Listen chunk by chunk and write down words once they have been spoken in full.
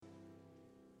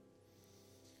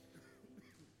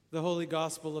The Holy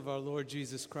Gospel of our Lord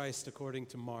Jesus Christ according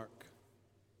to Mark.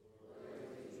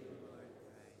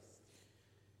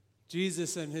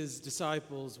 Jesus and his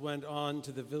disciples went on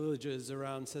to the villages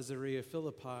around Caesarea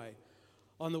Philippi.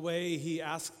 On the way, he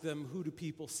asked them, "Who do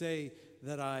people say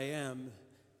that I am?"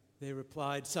 They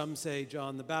replied, "Some say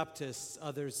John the Baptist,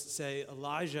 others say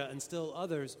Elijah, and still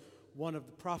others, one of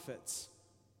the prophets."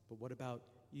 "But what about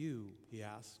you?" he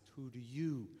asked. "Who do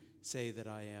you say that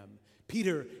I am?"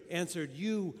 Peter answered,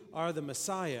 "You are the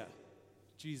Messiah."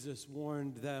 Jesus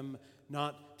warned them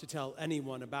not to tell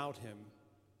anyone about him.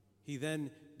 He then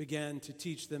began to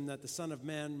teach them that the Son of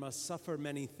Man must suffer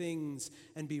many things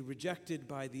and be rejected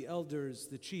by the elders,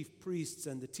 the chief priests,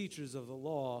 and the teachers of the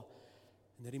law,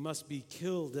 and that he must be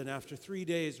killed and after 3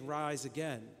 days rise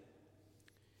again.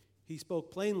 He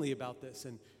spoke plainly about this,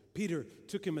 and Peter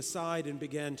took him aside and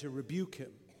began to rebuke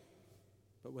him.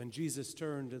 But when Jesus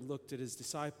turned and looked at his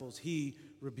disciples, he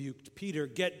rebuked Peter.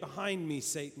 "Get behind me,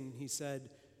 Satan," he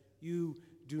said. "You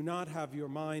do not have your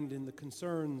mind in the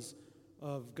concerns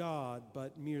of God,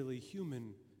 but merely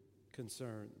human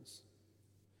concerns."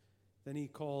 Then he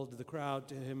called the crowd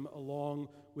to him along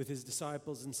with his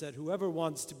disciples and said, "Whoever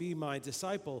wants to be my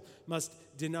disciple must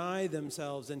deny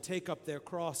themselves and take up their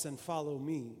cross and follow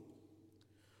me.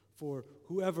 For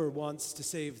whoever wants to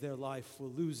save their life will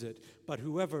lose it, but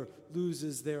whoever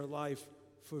loses their life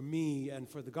for me and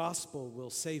for the gospel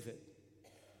will save it.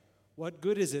 What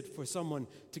good is it for someone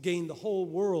to gain the whole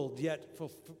world yet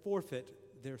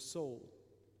forfeit their soul?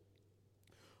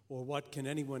 Or what can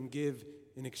anyone give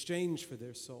in exchange for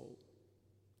their soul?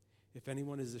 If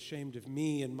anyone is ashamed of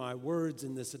me and my words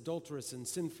in this adulterous and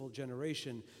sinful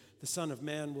generation, the Son of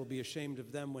Man will be ashamed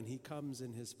of them when he comes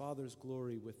in his Father's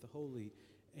glory with the holy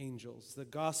angels." The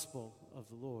gospel of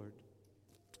the Lord.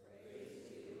 Praise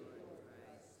to you, Lord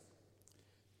Christ.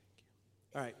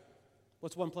 All right.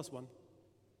 What's 1 plus 1? 2.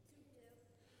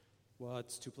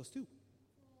 What's 2 plus 2? 4.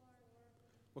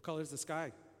 What color is the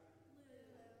sky?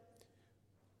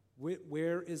 Blue.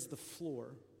 Where is the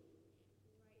floor? Right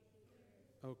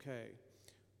here. Okay.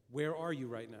 Where are you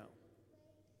right now?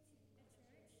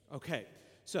 A church. Okay.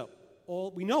 So,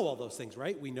 we know all those things,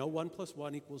 right? We know 1 plus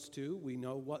 1 equals 2. We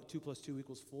know what 2 plus 2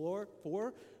 equals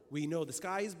 4. We know the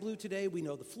sky is blue today. We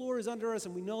know the floor is under us,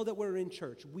 and we know that we're in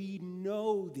church. We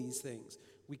know these things.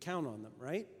 We count on them,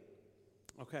 right?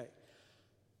 Okay.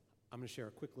 I'm going to share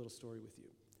a quick little story with you.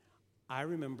 I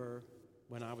remember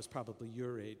when I was probably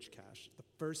your age, Cash, the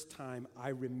first time I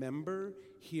remember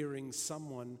hearing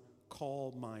someone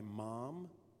call my mom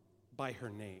by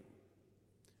her name,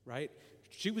 right?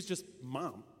 She was just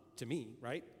mom to me,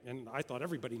 right? And I thought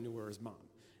everybody knew her as mom.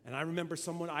 And I remember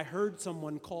I heard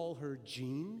someone call her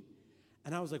Jean,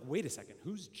 and I was like, wait a second,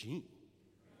 who's Jean?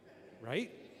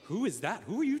 Right? Who is that?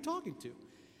 Who are you talking to?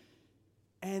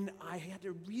 And I had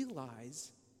to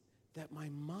realize that my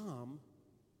mom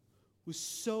was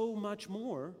so much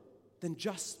more than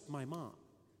just my mom,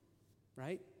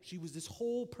 right? She was this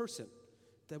whole person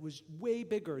that was way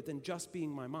bigger than just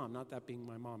being my mom. Not that being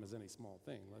my mom is any small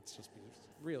thing. Let's just be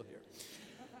real here.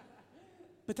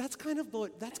 But that's kind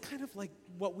of like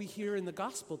what we hear in the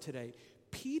gospel today.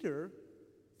 Peter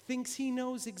thinks he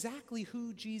knows exactly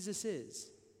who Jesus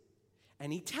is.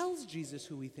 And he tells Jesus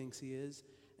who he thinks he is.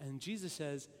 And Jesus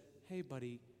says, "Hey,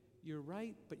 buddy, you're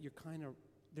right, but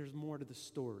there's more to the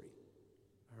story."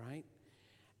 All right?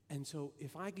 And so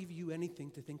if I give you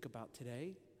anything to think about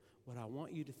today, what I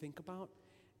want you to think about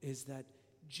is that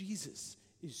Jesus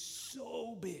is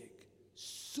so big,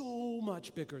 so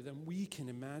much bigger than we can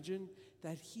imagine,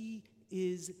 that he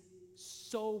is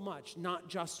so much, not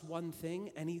just one thing,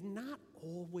 and he's not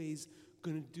always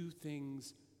going to do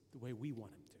things the way we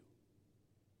want him to,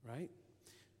 right?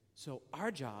 So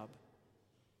our job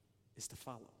is to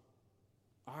follow.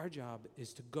 Our job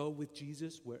is to go with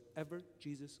Jesus wherever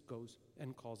Jesus goes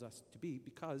and calls us to be,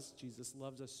 because Jesus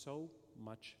loves us so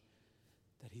much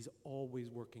that he's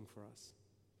always working for us.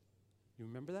 You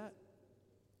remember that?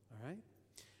 All right?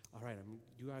 All right,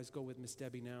 you guys go with Miss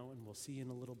Debbie now, and we'll see you in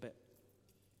a little bit.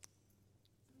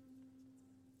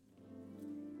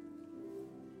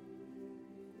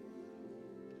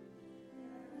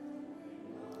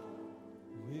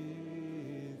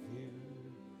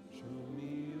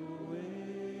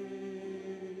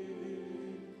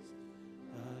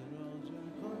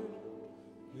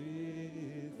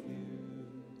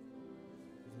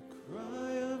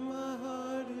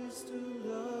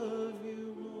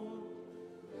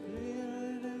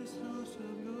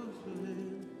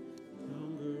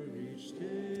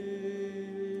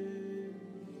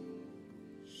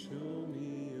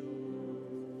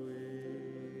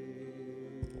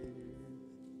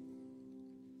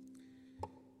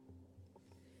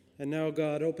 And now,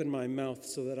 God, open my mouth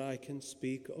so that I can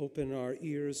speak. Open our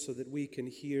ears so that we can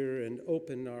hear, and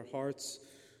open our hearts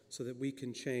so that we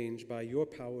can change by your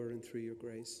power and through your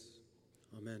grace.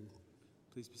 Amen.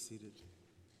 Please be seated.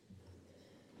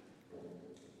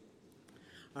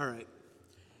 All right.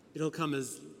 It'll come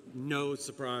as no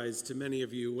surprise to many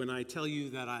of you when I tell you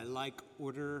that I like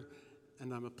order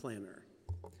and I'm a planner.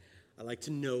 I like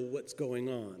to know what's going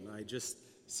on. I just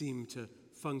seem to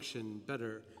function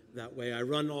better that way. I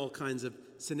run all kinds of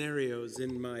scenarios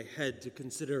in my head to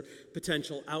consider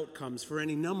potential outcomes for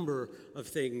any number of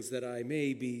things that I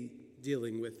may be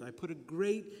dealing with. I put a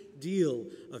great deal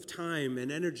of time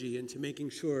and energy into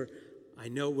making sure I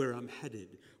know where I'm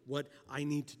headed, what I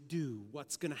need to do,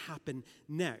 what's going to happen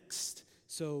next,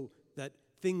 so that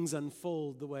things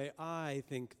unfold the way I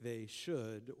think they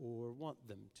should or want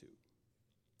them to.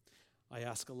 I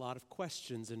ask a lot of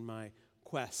questions in my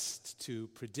quest to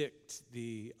predict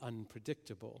the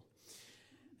unpredictable.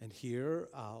 And here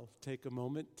I'll take a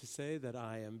moment to say that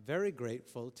I am very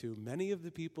grateful to many of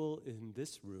the people in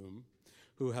this room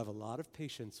who have a lot of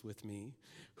patience with me,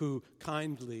 who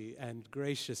kindly and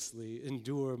graciously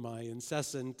endure my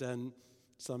incessant and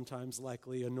sometimes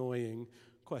likely annoying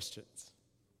questions.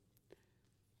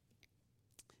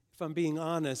 If I'm being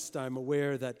honest, I'm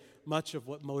aware that much of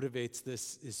what motivates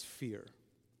this is fear,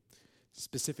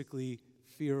 specifically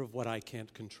fear of what I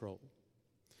can't control,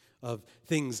 of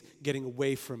things getting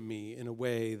away from me in a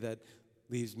way that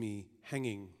leaves me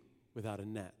hanging without a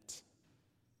net.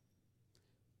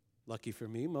 Lucky for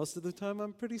me, most of the time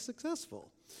I'm pretty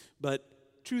successful. But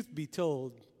truth be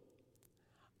told,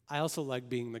 I also like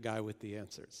being the guy with the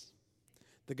answers.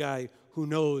 The guy who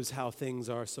knows how things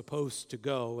are supposed to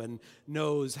go and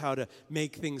knows how to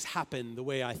make things happen the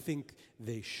way I think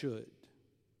they should.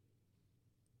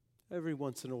 Every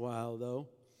once in a while, though,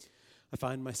 I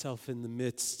find myself in the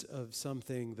midst of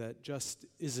something that just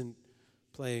isn't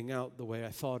playing out the way I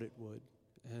thought it would.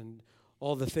 And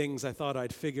all the things I thought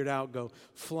I'd figured out go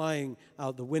flying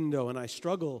out the window, and I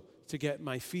struggle to get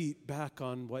my feet back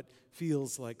on what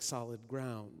feels like solid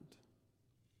ground.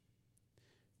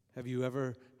 Have you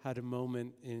ever had a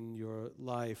moment in your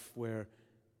life where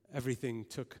everything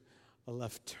took a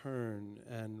left turn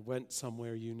and went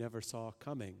somewhere you never saw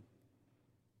coming?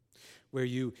 Where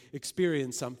you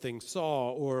experienced something,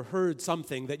 saw or heard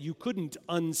something that you couldn't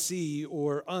unsee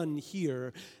or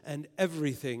unhear, and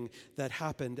everything that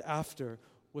happened after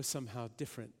was somehow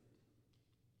different.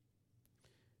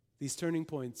 These turning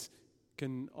points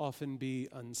can often be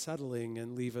unsettling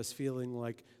and leave us feeling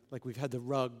like we've had the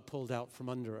rug pulled out from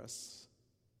under us.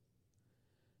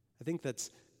 I think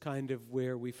that's kind of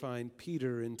where we find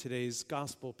Peter in today's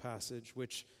gospel passage,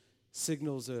 which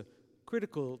signals a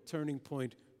critical turning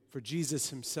point for Jesus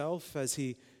himself as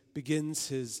he begins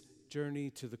his journey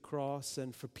to the cross,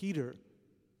 and for Peter,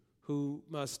 who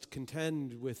must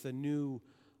contend with a new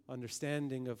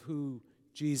understanding of who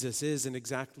Jesus is and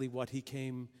exactly what he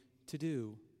came to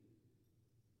do.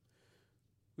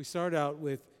 We start out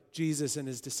with Jesus and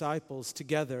his disciples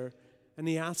together, and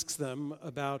he asks them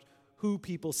about who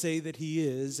people say that he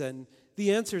is, and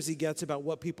the answers he gets about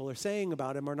what people are saying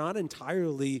about him are not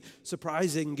entirely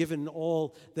surprising given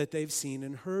all that they've seen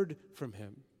and heard from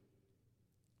him.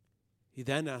 He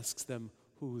then asks them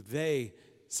who they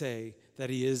say that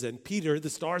he is, and Peter, the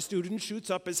star student, shoots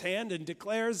up his hand and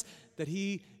declares that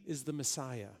he is the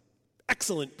Messiah.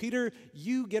 Excellent, Peter,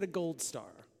 you get a gold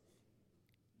star.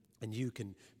 And you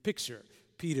can picture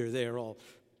Peter there all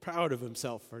proud of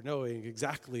himself for knowing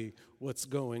exactly what's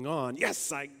going on.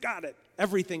 Yes, I got it.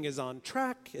 Everything is on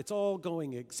track. It's all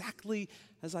going exactly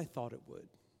as I thought it would.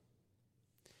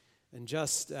 And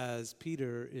just as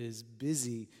Peter is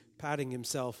busy patting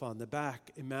himself on the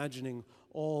back, imagining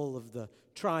all of the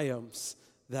triumphs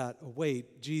that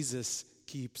await, Jesus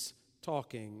keeps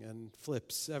talking and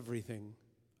flips everything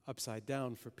upside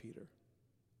down for Peter.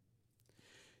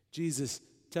 Jesus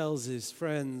tells his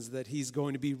friends that he's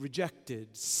going to be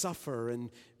rejected, suffer, and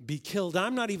be killed.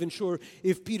 I'm not even sure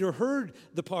if Peter heard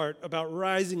the part about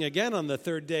rising again on the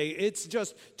third day. It's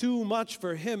just too much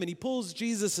for him, and he pulls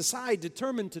Jesus aside,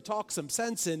 determined to talk some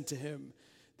sense into him.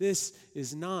 This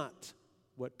is not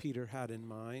what Peter had in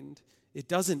mind. It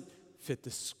doesn't fit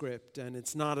the script, and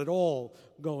it's not at all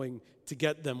going to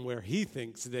get them where he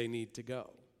thinks they need to go.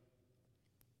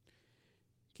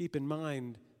 Keep in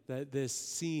mind that this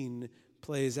scene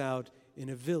plays out in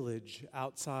a village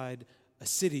outside a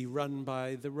city run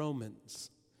by the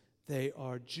Romans. They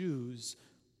are Jews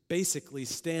basically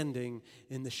standing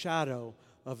in the shadow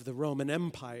of the Roman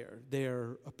Empire,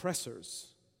 their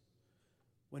oppressors.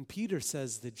 When Peter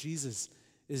says that Jesus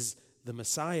is the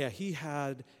Messiah, he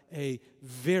had a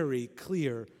very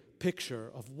clear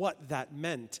picture of what that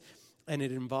meant. And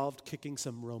it involved kicking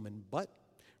some Roman butt,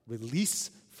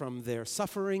 release from their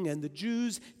suffering, and the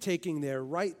Jews taking their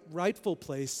rightful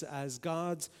place as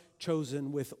God's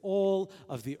chosen with all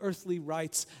of the earthly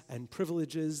rights and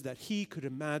privileges that he could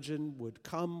imagine would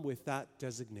come with that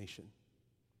designation.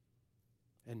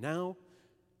 And now,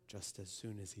 just as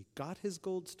soon as he got his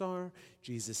gold star,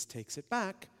 Jesus takes it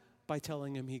back by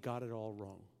telling him he got it all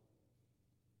wrong.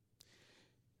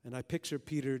 And I picture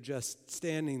Peter just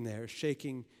standing there,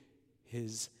 shaking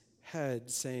his head,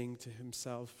 saying to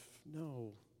himself,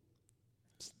 no,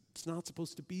 it's not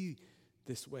supposed to be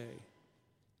this way.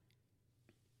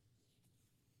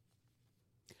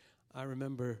 I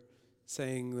remember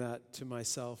saying that to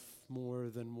myself more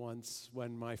than once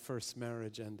when my first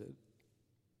marriage ended.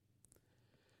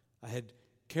 I had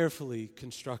carefully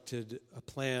constructed a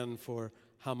plan for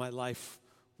how my life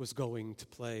was going to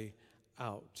play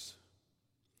out.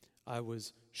 I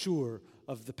was sure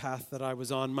of the path that I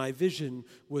was on. My vision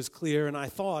was clear, and I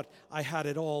thought I had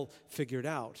it all figured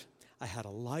out. I had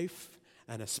a life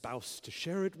and a spouse to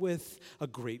share it with, a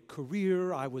great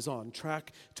career. I was on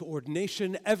track to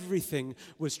ordination. Everything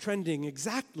was trending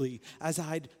exactly as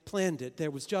I'd planned it.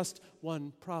 There was just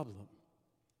one problem.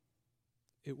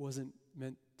 It wasn't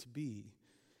meant to be,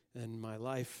 and my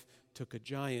life took a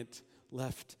giant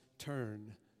left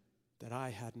turn that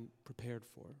I hadn't prepared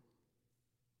for.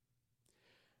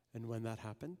 And when that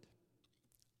happened,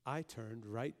 I turned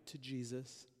right to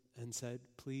Jesus and said,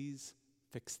 please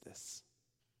fix this.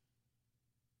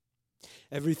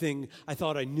 Everything I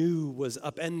thought I knew was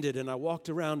upended, and I walked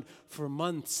around for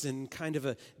months in kind of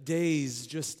a daze,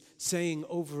 just saying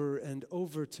over and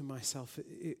over to myself,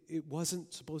 it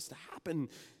wasn't supposed to happen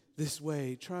this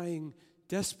way, trying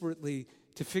desperately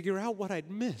to figure out what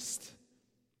I'd missed.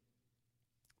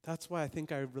 That's why I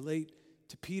think I relate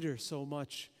to Peter so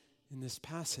much in this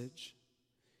passage.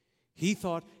 He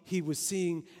thought he was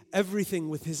seeing everything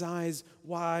with his eyes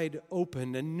wide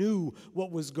open and knew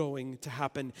what was going to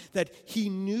happen, that he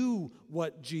knew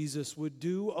what Jesus would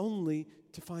do, only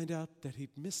to find out that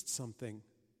he'd missed something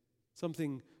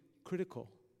critical.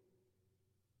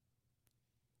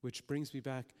 Which brings me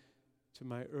back to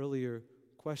my earlier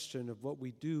question of what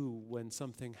we do when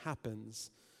something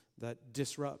happens that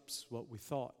disrupts what we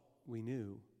thought we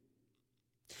knew.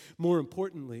 More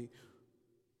importantly,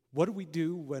 what do we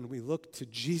do when we look to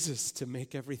Jesus to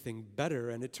make everything better,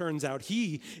 and it turns out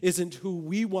he isn't who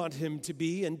we want him to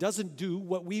be and doesn't do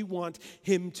what we want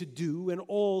him to do, and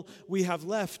all we have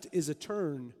left is a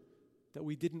turn that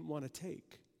we didn't want to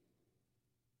take?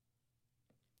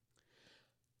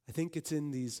 I think it's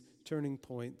in these turning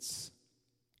points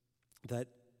that,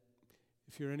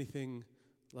 if you're anything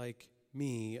like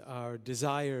me, our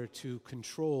desire to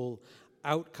control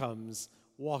outcomes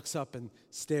walks up and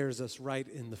stares us right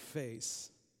in the face.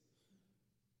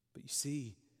 But you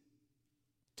see,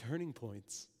 turning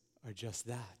points are just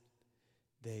that.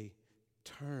 They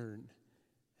turn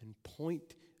and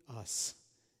point us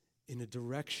in a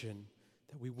direction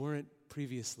that we weren't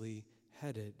previously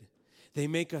headed. They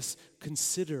make us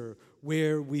consider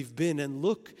where we've been and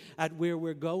look at where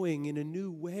we're going in a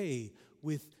new way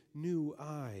with new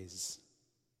eyes.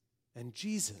 And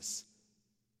Jesus,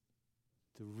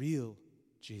 the real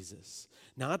Jesus,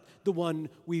 not the one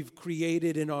we've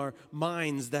created in our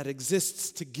minds that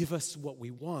exists to give us what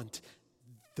we want.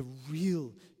 The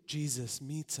real Jesus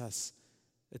meets us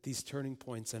at these turning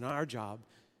points, and our job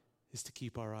is to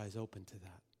keep our eyes open to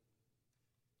that.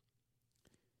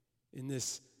 In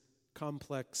this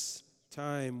complex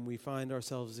time we find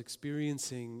ourselves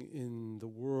experiencing in the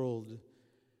world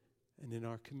and in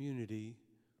our community,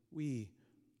 we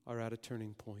are at a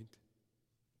turning point.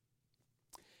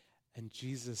 And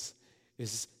Jesus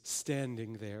is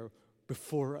standing there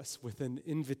before us with an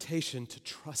invitation to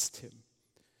trust him,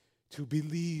 to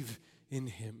believe in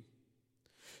him,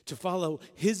 to follow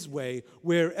his way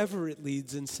wherever it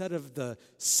leads, instead of the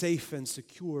safe and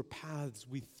secure paths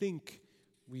we think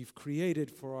we've created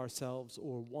for ourselves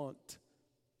or want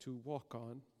to walk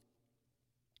on.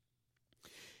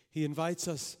 He invites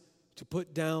us to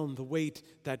put down the weight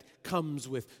that comes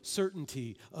with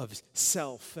certainty of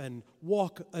self and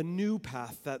walk a new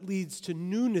path that leads to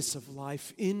newness of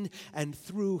life in and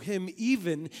through him,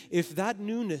 even if that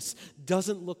newness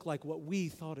doesn't look like what we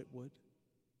thought it would.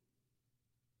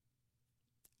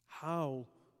 How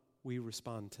we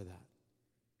respond to that.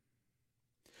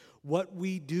 What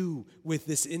we do with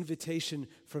this invitation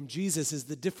from Jesus is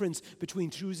the difference between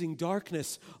choosing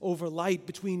darkness over light,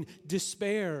 between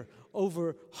despair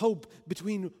over hope,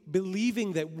 between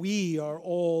believing that we are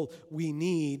all we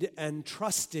need and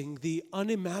trusting the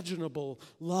unimaginable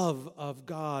love of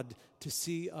God to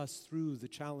see us through the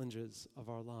challenges of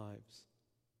our lives.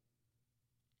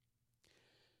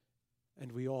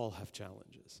 And we all have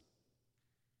challenges.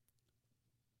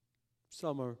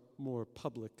 Some are more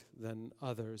public than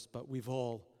others, but we've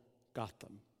all got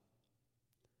them.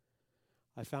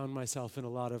 I found myself in a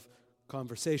lot of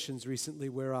conversations recently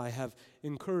where I have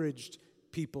encouraged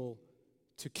people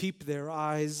to keep their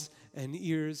eyes and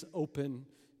ears open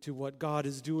to what God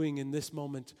is doing in this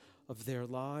moment of their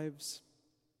lives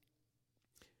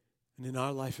and in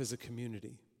our life as a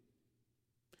community.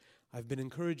 I've been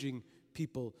encouraging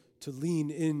people to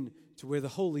lean in to where the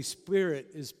Holy Spirit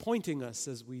is pointing us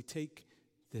as we take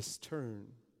this turn.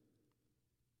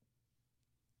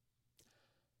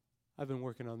 I've been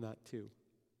working on that too.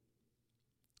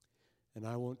 And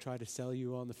I won't try to sell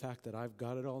you on the fact that I've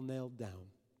got it all nailed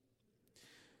down.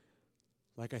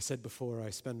 Like I said before, I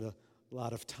spend a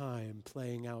lot of time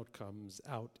playing outcomes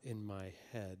out in my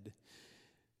head.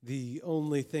 The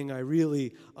only thing I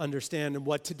really understand and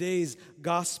what today's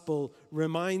gospel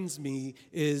reminds me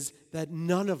is that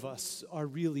none of us are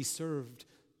really served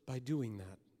by doing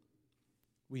that.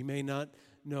 We may not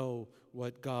know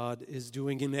what God is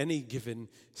doing in any given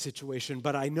situation,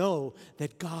 but I know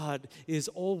that God is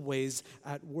always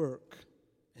at work,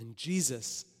 and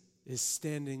Jesus is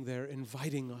standing there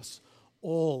inviting us,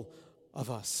 all of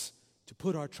us, to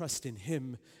put our trust in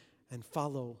Him and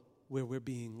follow where we're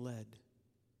being led.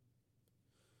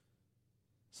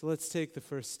 So let's take the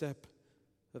first step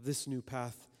of this new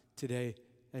path today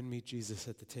and meet Jesus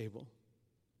at the table.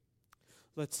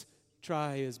 Let's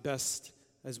try as best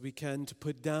as we can to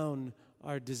put down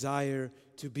our desire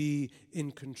to be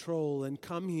in control and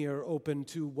come here open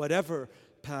to whatever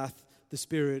path the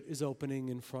Spirit is opening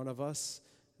in front of us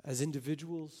as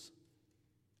individuals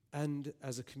and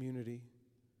as a community,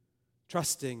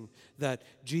 trusting that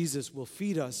Jesus will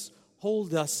feed us,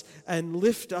 hold us, and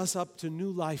lift us up to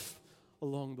new life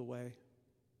along the way.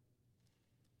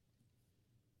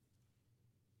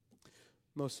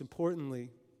 Most importantly,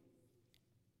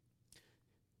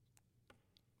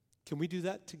 can we do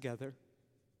that together?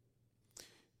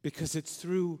 Because it's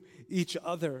through each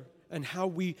other and how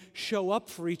we show up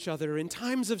for each other in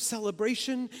times of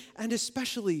celebration and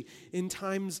especially in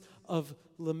times of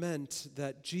lament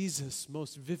that Jesus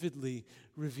most vividly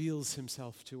reveals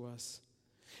Himself to us.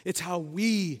 It's how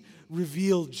we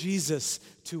reveal Jesus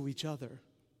to each other.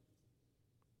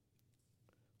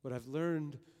 What I've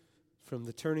learned from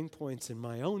the turning points in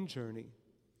my own journey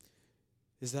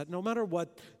is that no matter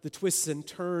what the twists and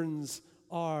turns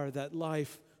are that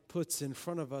life puts in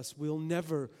front of us, we'll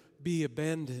never be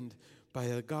abandoned by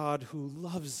a God who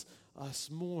loves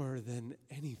us more than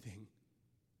anything.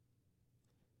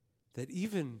 That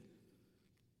even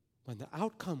when the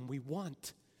outcome we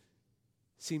want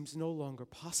seems no longer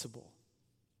possible,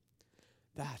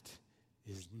 that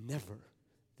is never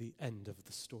the end of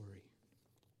the story.